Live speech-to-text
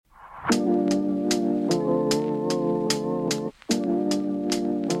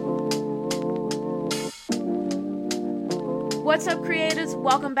What's up, creators?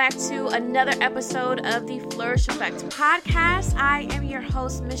 Welcome back to another episode of the Flourish Effect podcast. I am your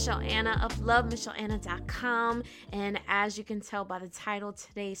host, Michelle Anna of lovemichelleanna.com. And as you can tell by the title,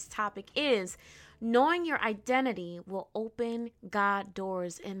 today's topic is knowing your identity will open God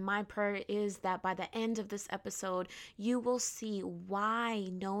doors. And my prayer is that by the end of this episode, you will see why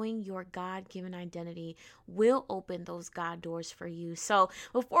knowing your God-given identity will open those God doors for you. So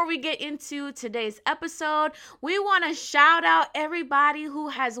before we get into today's episode, we want to shout out everybody who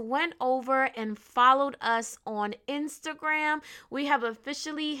has went over and followed us on Instagram. We have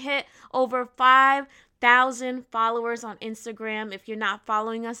officially hit over 5,000 followers on Instagram. If you're not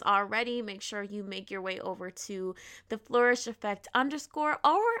following us already, make sure you make your way over to the Flourish Effect _ or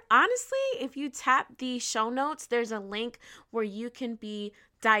honestly, if you tap the show notes, there's a link where you can be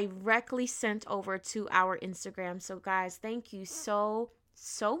directly sent over to our Instagram. So guys, thank you so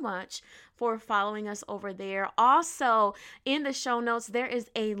much for following us over there. Also, in the show notes, there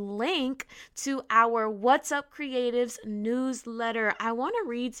is a link to our What's Up Creatives newsletter. I want to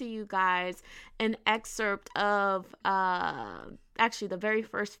read to you guys an excerpt of actually the very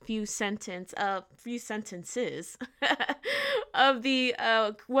first few sentences of the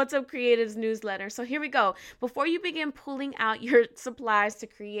What's Up Creatives newsletter. So here we go. Before you begin pulling out your supplies to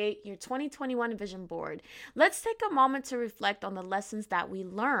create your 2021 vision board, let's take a moment to reflect on the lessons that we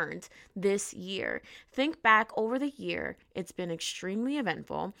learned this year. Think back over the year. It's been extremely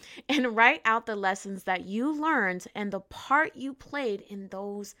eventful, and write out the lessons that you learned and the part you played in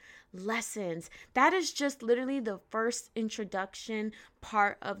those lessons. That is just literally the first introduction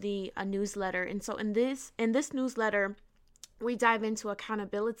part of the newsletter. And so in this newsletter, we dive into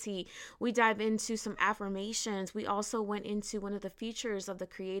accountability. We dive into some affirmations. We also went into one of the features of the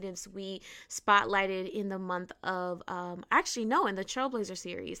creatives we spotlighted in the month of, in the Trailblazer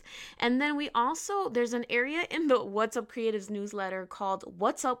series. And then there's an area in the What's Up Creatives newsletter called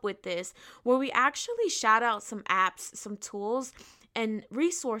What's Up With This, where we actually shout out some apps, some tools, and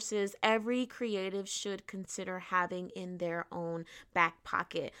resources every creative should consider having in their own back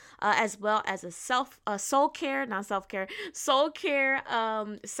pocket, as well as a soul care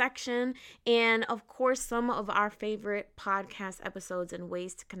section, and of course some of our favorite podcast episodes and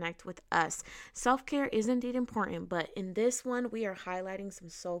ways to connect with us. Self-care is indeed important, but in this one we are highlighting some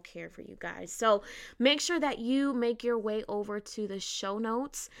soul care for you guys. So make sure that you make your way over to the show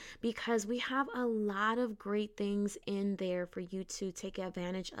notes, because we have a lot of great things in there for you to take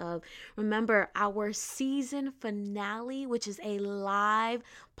advantage of. Remember, our season finale, which is a live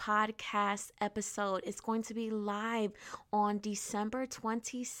podcast episode, is going to be live on December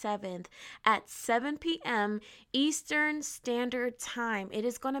 27th at 7 p.m. Eastern Standard Time. It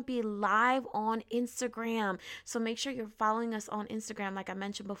is going to be live on Instagram. So make sure you're following us on Instagram. Like I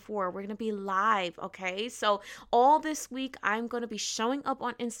mentioned before, we're going to be live. Okay. So all this week, I'm going to be showing up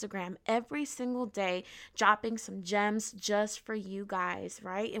on Instagram every single day, dropping some gems just for you guys,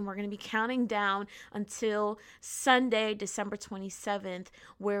 right? And we're going to be counting down until Sunday, December 27th,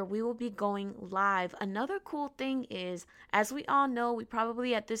 where we will be going live. Another cool thing is, as we all know, we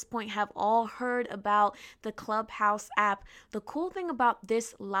probably at this point have all heard about the Clubhouse app. The cool thing about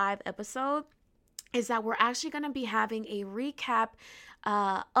this live episode is that we're actually going to be having a recap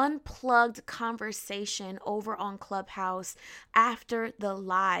unplugged conversation over on Clubhouse after the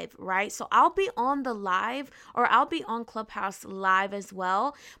live, right? So I'll be on the live, or I'll be on Clubhouse live as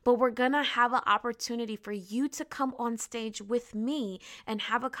well, but we're gonna have an opportunity for you to come on stage with me and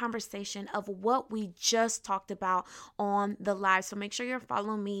have a conversation of what we just talked about on the live. So make sure you're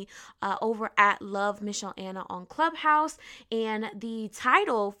following me over at Love Michelle Anna on Clubhouse, and the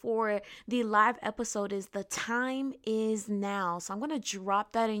title for the live episode is The Time Is Now. So I'm gonna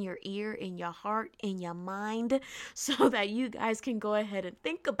drop that in your ear, in your heart, in your mind, so that you guys can go ahead and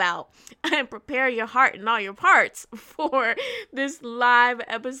think about and prepare your heart and all your parts for this live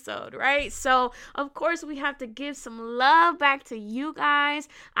episode, right? So of course we have to give some love back to you guys.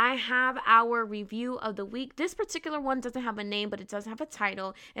 I have our review of the week. This particular one doesn't have a name, but it does have a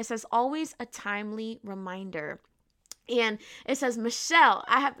title. It says, Always a Timely Reminder. And it says, Michelle,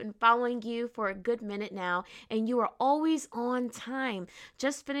 I have been following you for a good minute now, and you are always on time.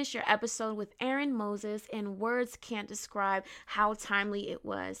 Just finished your episode with Aaron Moses, and words can't describe how timely it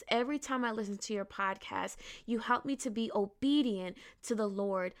was. Every time I listen to your podcast, you help me to be obedient to the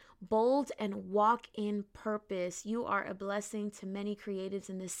Lord, bold, and walk in purpose. You are a blessing to many creatives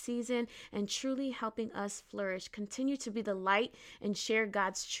in this season and truly helping us flourish. Continue to be the light and share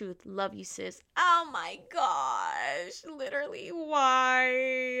God's truth. Love you, sis. Oh my gosh. Literally,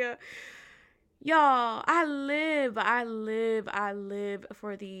 why? Y'all, I live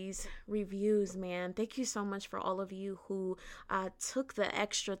for these reviews, man. Thank you so much for all of you who took the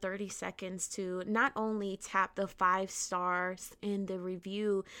extra 30 seconds to not only tap the 5 stars in the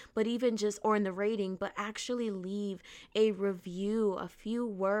review, but even just, or in the rating, but actually leave a review, a few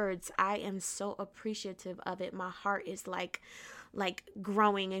words. I am so appreciative of it. My heart is like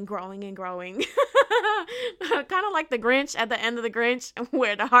growing and growing and growing. Kind of like the Grinch at the end of the Grinch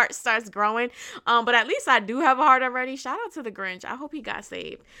where the heart starts growing. But at least I do have a heart already. Shout out to the Grinch. I hope he got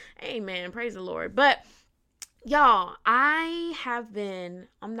saved. Amen. Praise the Lord. But y'all, I'm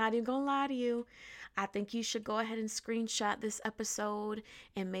not even gonna lie to you. I think you should go ahead and screenshot this episode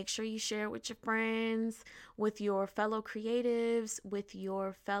and make sure you share it with your friends, with your fellow creatives, with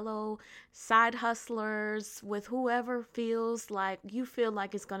your fellow side hustlers, with whoever feels like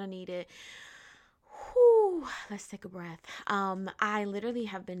it's gonna need it. Whew, let's take a breath. I literally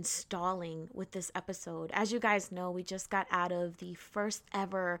have been stalling with this episode. As you guys know, we just got out of the first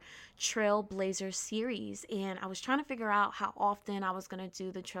ever Trailblazer series, and I was trying to figure out how often I was going to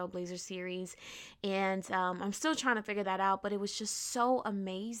do the Trailblazer series, and I'm still trying to figure that out, but it was just so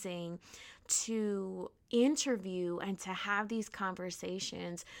amazing to interview and to have these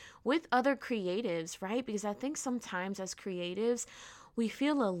conversations with other creatives, right? Because I think sometimes as creatives, we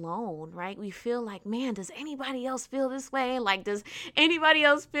feel alone, right? We feel like, man, does anybody else feel this way? Like, does anybody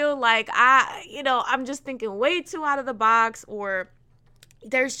else feel like I'm just thinking way too out of the box, or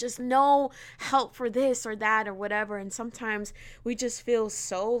there's just no help for this or that or whatever. And sometimes we just feel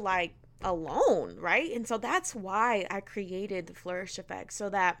so like alone, right? And so that's why I created the Flourish Effect, so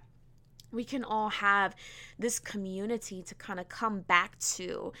that we can all have this community to kind of come back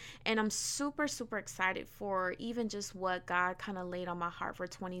to. And I'm super, super excited for even just what God kind of laid on my heart for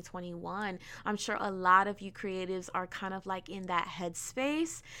 2021. I'm sure a lot of you creatives are kind of like in that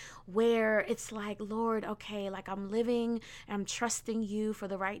headspace where it's like, Lord, okay, like I'm living, I'm trusting you for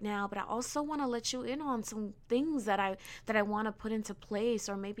the right now, but I also want to let you in on some things that I want to put into place,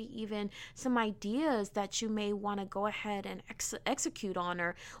 or maybe even some ideas that you may want to go ahead and execute on,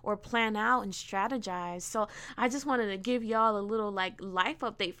 or plan out and strategize. So I just wanted to give y'all a little like life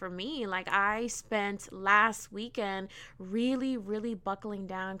update for me. Like, I spent last weekend really, really buckling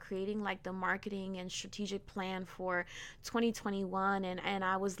down, creating like the marketing and strategic plan for 2021. And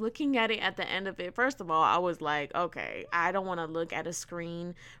I was looking at it at the end of it. First of all, I was like, okay, I don't want to look at a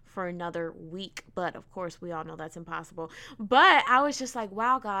screen for another week, but of course we all know that's impossible. But I was just like,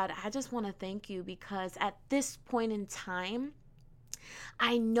 wow, God, I just want to thank you, because at this point in time,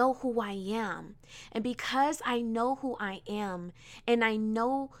 I know who I am. And because I know who I am, and I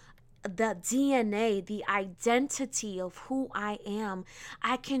know the DNA, the identity of who I am,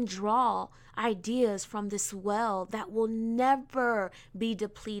 I can draw ideas from this well that will never be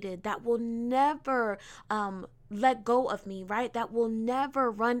depleted, that will never let go of me, right? That will never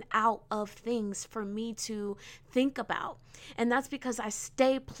run out of things for me to think about. And that's because I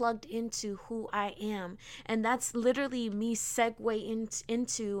stay plugged into who I am. And that's literally me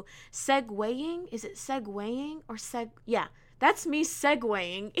into segueing. Is it segueing or Yeah. That's me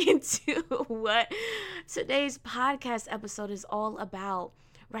segueing into what today's podcast episode is all about,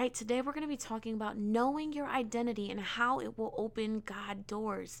 right? Today we're going to be talking about knowing your identity and how it will open God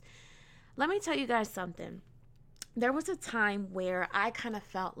doors. Let me tell you guys something. There was a time where I kind of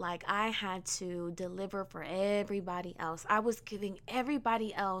felt like I had to deliver for everybody else. I was giving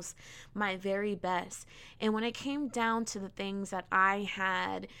everybody else my very best. And when it came down to the things that I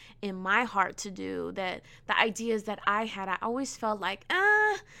had in my heart to do, that the ideas that I had, I always felt like,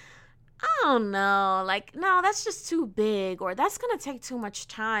 I don't know, like, no, that's just too big, or that's going to take too much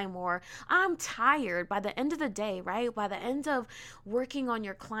time, or I'm tired by the end of the day, right? By the end of working on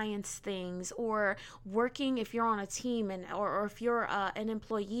your clients' things, or working if you're on a team, or if you're an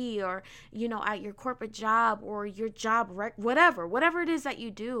employee, or, at your corporate job, or your job, whatever it is that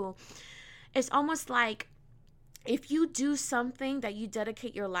you do, it's almost like, if you do something that you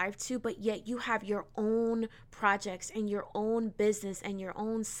dedicate your life to, but yet you have your own projects and your own business and your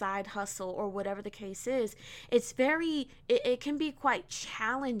own side hustle, or whatever the case is, it can be quite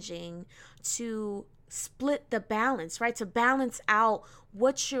challenging to split the balance, right? To balance out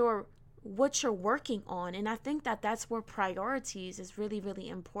what you're working on. And I think that that's where priorities is really, really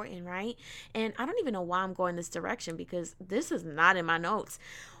important, right? And I don't even know why I'm going this direction, because this is not in my notes.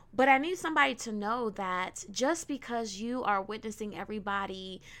 But I need somebody to know that just because you are witnessing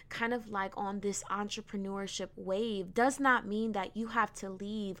everybody kind of like on this entrepreneurship wave does not mean that you have to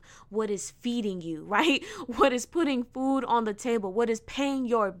leave what is feeding you, right? What is putting food on the table, what is paying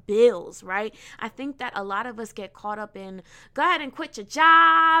your bills, right? I think that a lot of us get caught up in go ahead and quit your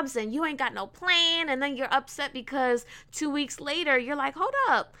jobs and you ain't got no plan. And then you're upset because 2 weeks later, you're like, hold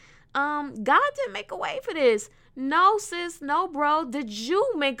up. God didn't make a way for this. No, sis, no, bro. Did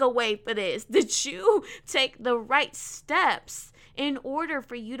you make a way for this? Did you take the right steps in order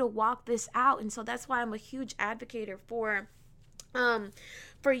for you to walk this out? And so that's why I'm a huge advocate um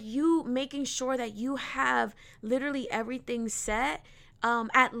for you making sure that you have literally everything set,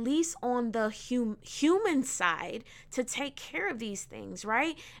 at least on the human side, to take care of these things,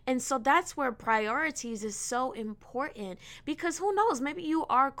 right? And so that's where priorities is so important, because who knows, maybe you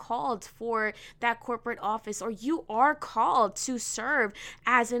are called for that corporate office, or you are called to serve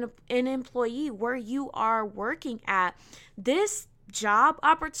as an employee where you are working at. This job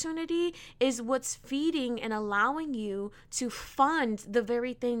opportunity is what's feeding and allowing you to fund the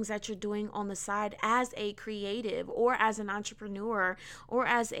very things that you're doing on the side as a creative or as an entrepreneur or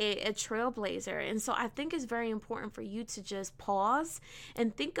as a trailblazer. And so I think it's very important for you to just pause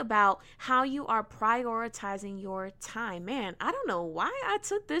and think about how you are prioritizing your time. Man, I don't know why I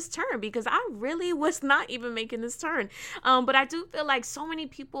took this turn, because I really was not even making this turn. But I do feel like so many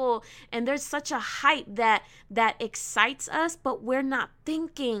people, and there's such a hype that excites us, but we're not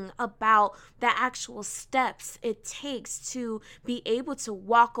thinking about the actual steps it takes to be able to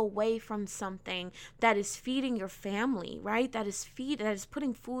walk away from something that is feeding your family, right? That is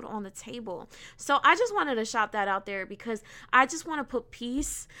putting food on the table. So I just wanted to shout that out there, because I just want to put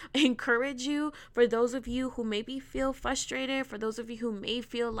peace, encourage you, for those of you who maybe feel frustrated, for those of you who may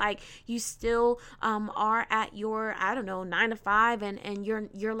feel like you still are at your, I don't know, 9 to 5, and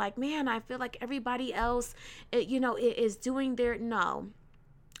you're like, man, I feel like everybody else is doing their. No,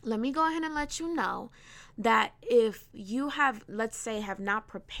 let me go ahead and let you know that if you have, let's say, have not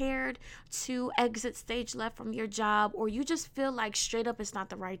prepared to exit stage left from your job, or you just feel like straight up it's not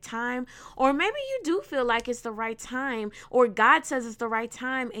the right time, or maybe you do feel like it's the right time, or God says it's the right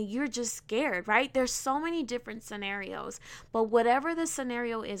time and you're just scared, right? There's so many different scenarios, but whatever the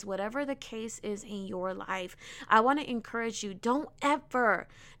scenario is, whatever the case is in your life, I want to encourage you, don't ever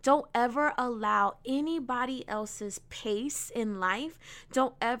allow anybody else's pace in life.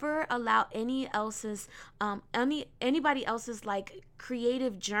 Don't ever allow anybody else's like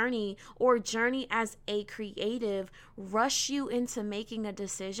creative journey or journey as a creative rush you into making a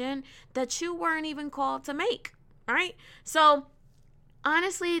decision that you weren't even called to make, right? So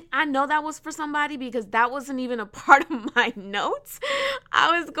honestly, I know that was for somebody, because that wasn't even a part of my notes.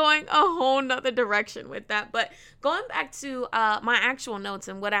 I was going a whole nother direction with that. But going back to my actual notes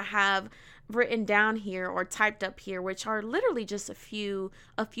and what I have written down here or typed up here, which are literally just a few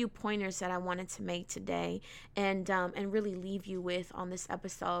pointers that I wanted to make today, and really leave you with on this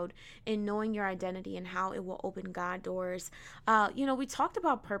episode, in knowing your identity and how it will open God doors. We talked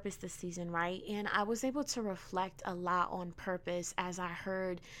about purpose this season, right? And I was able to reflect a lot on purpose as I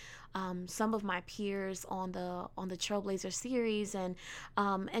heard some of my peers on the Trailblazer series, and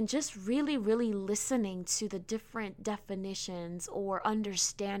just really listening to the different definitions or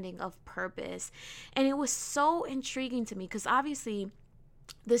understanding of purpose. And it was so intriguing to me, because obviously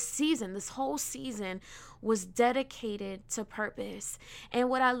this whole season was dedicated to purpose. And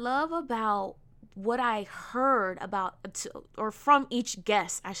what I love about what I heard about, or from each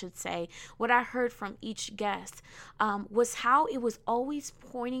guest, I should say, what I heard from each guest was how it was always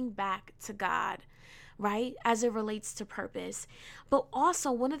pointing back to God, right, as it relates to purpose. But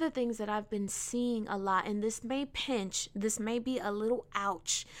also, one of the things that I've been seeing a lot, and this may be a little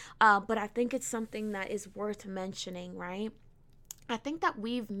ouch, but I think it's something that is worth mentioning, right? I think that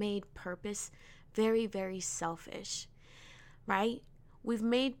we've made purpose very, very selfish, right? We've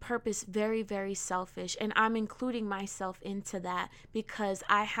made purpose very, very selfish, and I'm including myself into that, because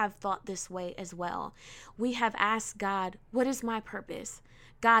I have thought this way as well. We have asked God, what is my purpose?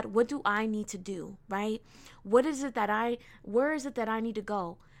 God, what do I need to do, right? Where is it that I need to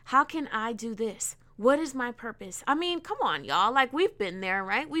go? How can I do this? What is my purpose? I mean, come on, y'all. Like, we've been there,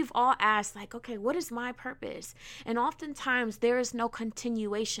 right? We've all asked, like, okay, what is my purpose? And oftentimes there is no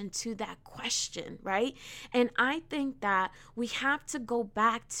continuation to that question, right? And I think that we have to go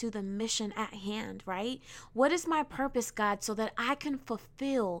back to the mission at hand, right? What is my purpose, God, so that I can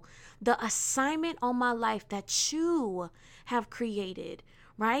fulfill the assignment on my life that you have created,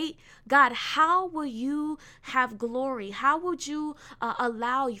 right? God, how will you have glory? How would you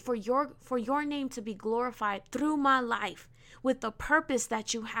allow for your name to be glorified through my life? with the purpose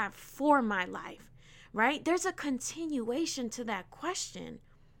that you have for my life, right? There's a continuation to that question.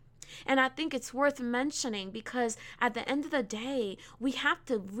 And I think it's worth mentioning because at the end of the day, we have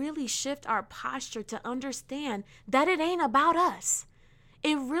to really shift our posture to understand that it ain't about us.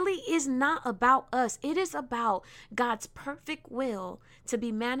 It really is not about us. It is about God's perfect will to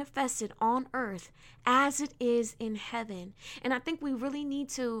be manifested on earth as it is in heaven. And I think we really need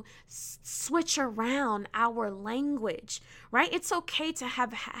to switch around our language, right? It's okay to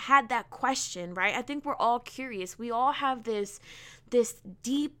have had that question, right? I think we're all curious. We all have this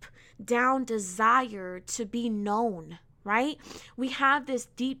deep down desire to be known, right? We have this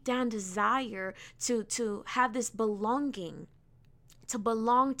deep down desire to have this belonging, to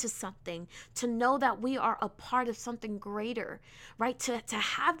belong to something, to know that we are a part of something greater, right? To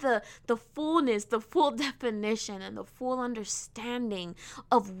have the fullness, the full definition, and the full understanding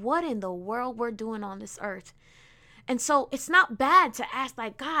of what in the world we're doing on this earth. And so it's not bad to ask,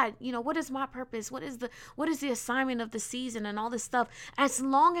 like, God, what is my purpose? What is the assignment of the season and all this stuff? As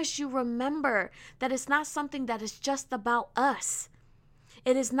long as you remember that it's not something that is just about us.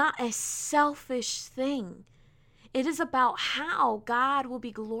 It is not a selfish thing. It is about how God will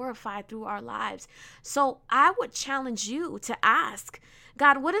be glorified through our lives. So I would challenge you to ask,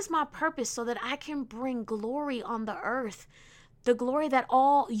 God, what is my purpose so that I can bring glory on the earth? The glory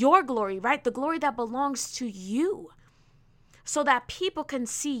your glory, right? The glory that belongs to you, so that people can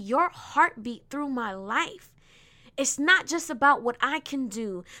see your heartbeat through my life. It's not just about what I can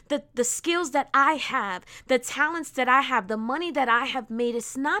do, the skills that I have, the talents that I have, the money that I have made.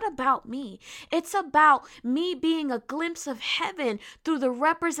 It's not about me. It's about me being a glimpse of heaven through the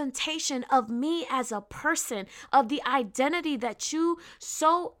representation of me as a person, of the identity that you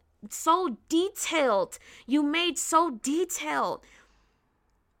so detailed, you made so detailed.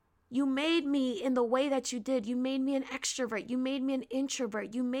 You made me in the way that you did. You made me an extrovert. You made me an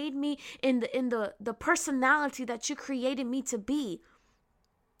introvert. You made me in the personality that you created me to be.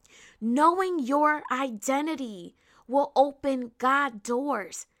 Knowing your identity will open God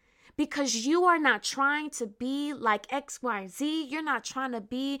doors, because you are not trying to be like XYZ. You're not trying to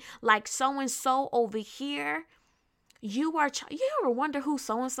be like so-and-so over here. You ever wonder who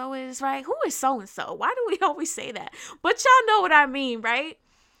so-and-so is, right? Who is so-and-so? Why do we always say that? But y'all know what I mean, right?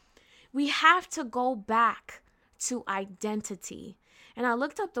 We have to go back to identity. And I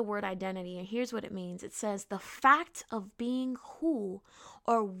looked up the word identity, and here's what it means. It says the fact of being who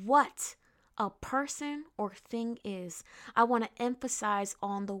or what a person or thing is. I want to emphasize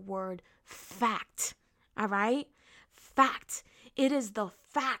on the word fact. All right? Fact. It is the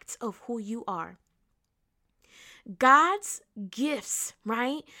fact of who you are. God's gifts,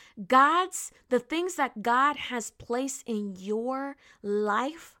 right? The things that God has placed in your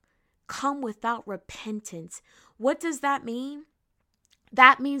life come without repentance. What does that mean?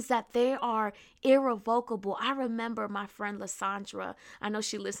 That means that they are irrevocable. I remember my friend Lysandra, I know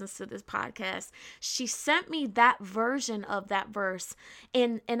she listens to this podcast. She sent me that version of that verse.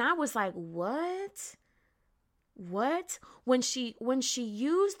 And I was like, what? When she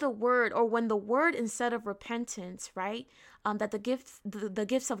used the word, or when the word instead of repentance, right? That the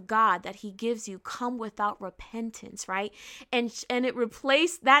gifts of God that he gives you come without repentance, right? And it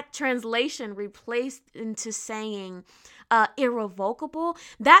replaced, that translation replaced into saying irrevocable.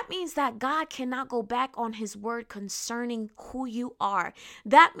 That means that God cannot go back on his word concerning who you are.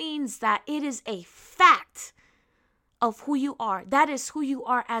 That means that it is a fact of who you are. That is who you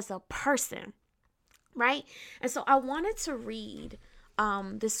are as a person, right? And so I wanted to read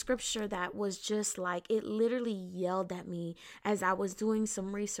the scripture that was just like, it literally yelled at me as I was doing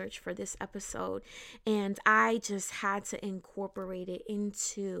some research for this episode, and I just had to incorporate it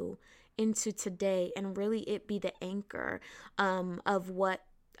into today, and really it be the anchor of what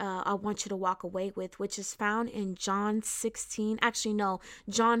I want you to walk away with, which is found in John 15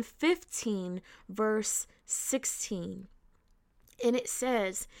 verse 16. And it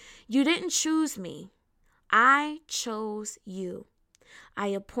says, "You didn't choose me, I chose you. I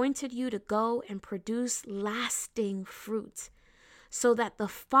appointed you to go and produce lasting fruit, so that the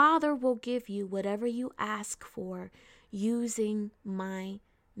Father will give you whatever you ask for using my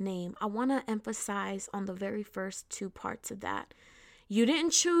name." I want to emphasize on the very first two parts of that. You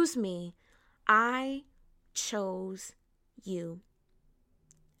didn't choose me, I chose you.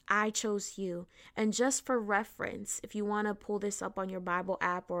 I chose you. And just for reference, if you want to pull this up on your Bible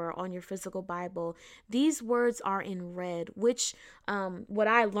app or on your physical Bible, these words are in red, which what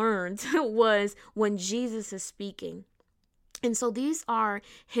I learned was when Jesus is speaking. And so these are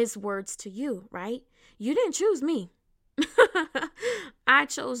his words to you, right? You didn't choose me. I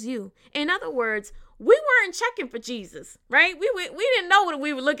chose you. In other words, We weren't checking for Jesus, right? We didn't know what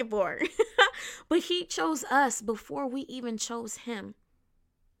we were looking for. But he chose us before we even chose him,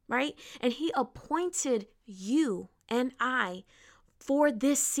 right? And he appointed you and I for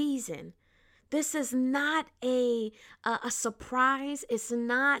this season. This is not a surprise. It's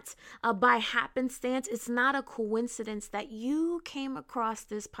not by happenstance. It's not a coincidence that you came across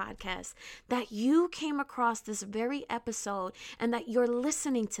this podcast, that you came across this very episode, and that you're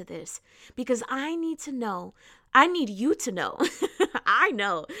listening to this. Because I need to know, I need you to know, I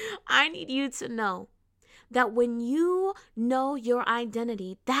need you to know that when you know your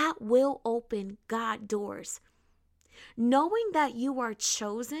identity, that will open God doors. Knowing that you are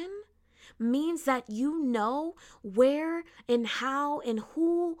chosen means that you know where and how and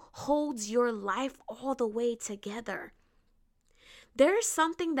who holds your life all the way together. There's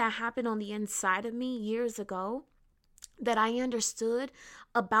something that happened on the inside of me years ago that I understood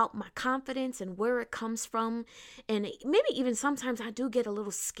about my confidence and where it comes from. And maybe even sometimes I do get a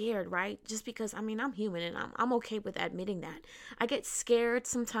little scared, right? Just because, I'm human and I'm okay with admitting that. I get scared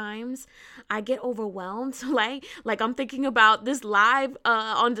sometimes. I get overwhelmed. Like I'm thinking about this live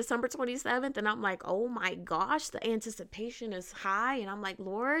on December 27th and I'm like, oh my gosh, the anticipation is high. And I'm like,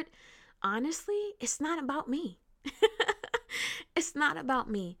 Lord, honestly, it's not about me. It's not about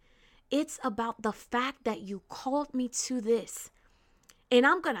me. It's about the fact that you called me to this. And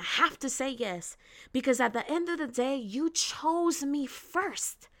I'm going to have to say yes, because at the end of the day, you chose me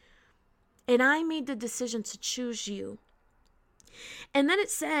first. And I made the decision to choose you. And then it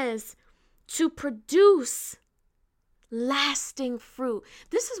says to produce lasting fruit.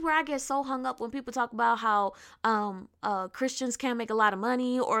 This is where I get so hung up when people talk about how Christians can't make a lot of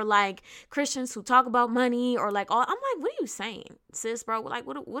money, or like Christians who talk about money, or like all. I'm like, what are you saying, sis, bro? Like,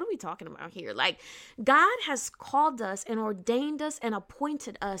 what are we talking about here? Like, God has called us and ordained us and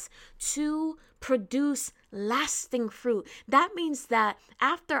appointed us to produce lasting fruit. That means that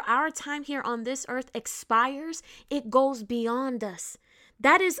after our time here on this earth expires, it goes beyond us.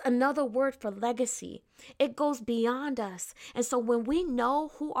 That is another word for legacy. It goes beyond us. And so when we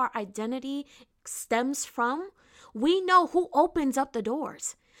know who our identity stems from, we know who opens up the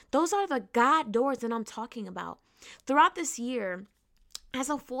doors. Those are the God doors that I'm talking about. Throughout this year, as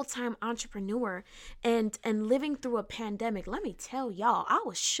a full-time entrepreneur and living through a pandemic, let me tell y'all, I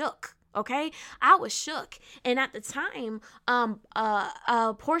was shook. Okay, I was shook. And at the time,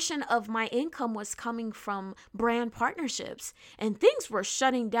 a portion of my income was coming from brand partnerships, and things were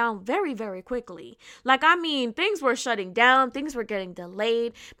shutting down very, very quickly. Things were shutting down, things were getting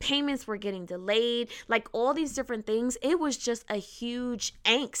delayed, payments were getting delayed, like all these different things. It was just a huge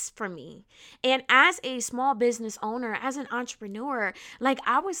angst for me. And as a small business owner, as an entrepreneur, like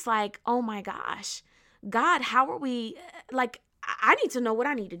I was like, oh my gosh, God, how are we, like, I need to know what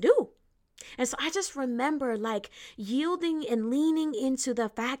I need to do. And so I just remember like yielding and leaning into the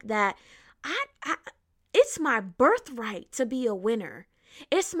fact that I it's my birthright to be a winner.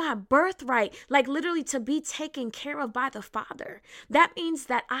 It's my birthright, like literally to be taken care of by the Father. That means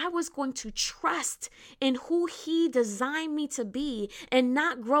that I was going to trust in who He designed me to be and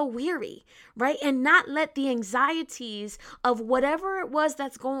not grow weary, right? And not let the anxieties of whatever it was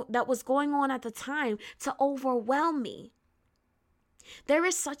that was going on at the time to overwhelm me. There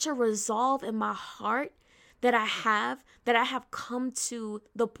is such a resolve in my heart that I have come to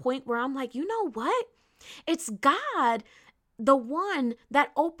the point where I'm like, you know what? It's God, the one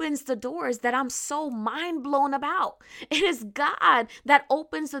that opens the doors that I'm so mind blown about. It is God that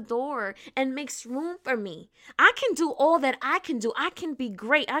opens the door and makes room for me. I can do all that I can do. I can be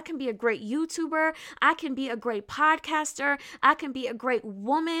great. I can be a great YouTuber. I can be a great podcaster. I can be a great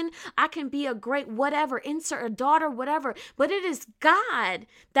woman. I can be a great whatever, insert a daughter, whatever. But it is God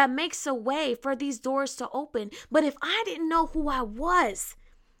that makes a way for these doors to open. But if I didn't know who I was,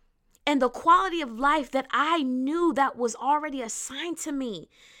 and the quality of life that I knew that was already assigned to me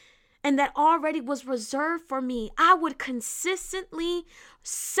and that already was reserved for me, I would consistently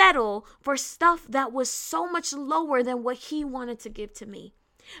settle for stuff that was so much lower than what He wanted to give to me.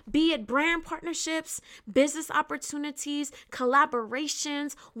 Be it brand partnerships, business opportunities,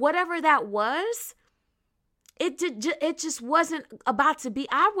 collaborations, whatever that was, it just wasn't about to be.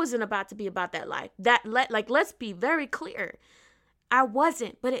 I wasn't about to be about that life. Let's be very clear. I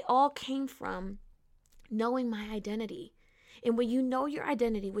wasn't, but it all came from knowing my identity. And when you know your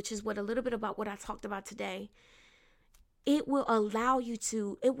identity, which is a little bit about what I talked about today, it will allow you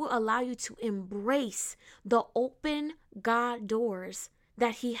to embrace the open God doors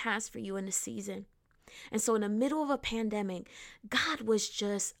that He has for you in the season. And so in the middle of a pandemic, God was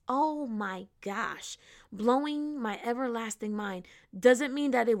just, oh my gosh, blowing my everlasting mind. Doesn't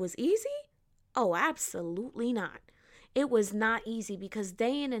mean that it was easy. Oh, absolutely not. It was not easy because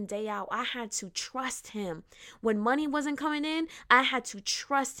day in and day out, I had to trust him. When money wasn't coming in, I had to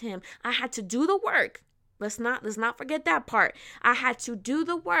trust him. I had to do the work. Let's not forget that part. I had to do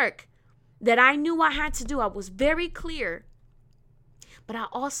the work that I knew I had to do. I was very clear. But I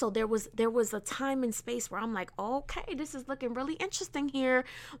also there was a time and space where I'm like, okay, this is looking really interesting here.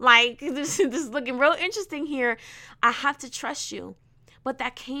 Like this is looking real interesting here. I have to trust you. But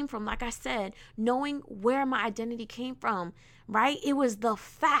that came from, like I said, knowing where my identity came from, right? It was the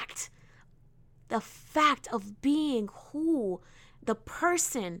fact of being who, the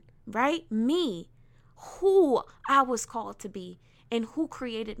person, right? Me, who I was called to be, and who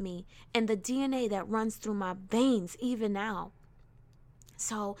created me, and the DNA that runs through my veins even now.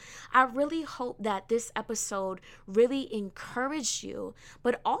 So, I really hope that this episode really encouraged you,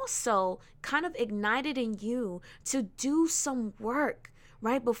 but also kind of ignited in you to do some work,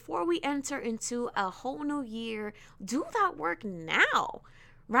 right? Before we enter into a whole new year, do that work now,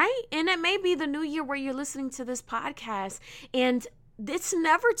 right? And it may be the new year where you're listening to this podcast, and it's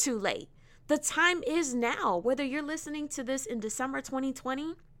never too late. The time is now, whether you're listening to this in December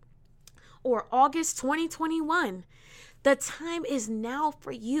 2020 or August 2021. The time is now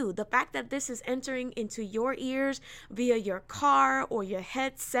for you. The fact that this is entering into your ears via your car or your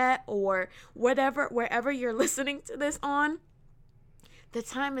headset or whatever, wherever you're listening to this on, the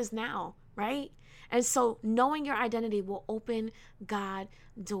time is now, right? And so knowing your identity will open God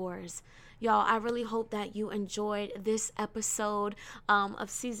doors. Y'all, I really hope that you enjoyed this episode of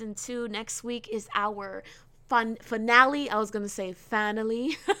season 2. Next week is our fun finale. I was going to say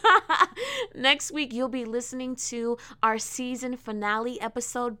finally. Next week, you'll be listening to our season finale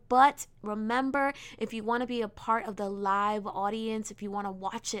episode. But remember, if you want to be a part of the live audience, if you want to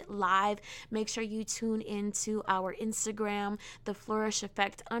watch it live, make sure you tune into our Instagram, the Flourish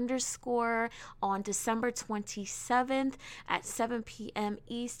Effect _ on December 27th at 7 p.m.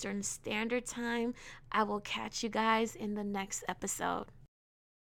 Eastern Standard Time. I will catch you guys in the next episode.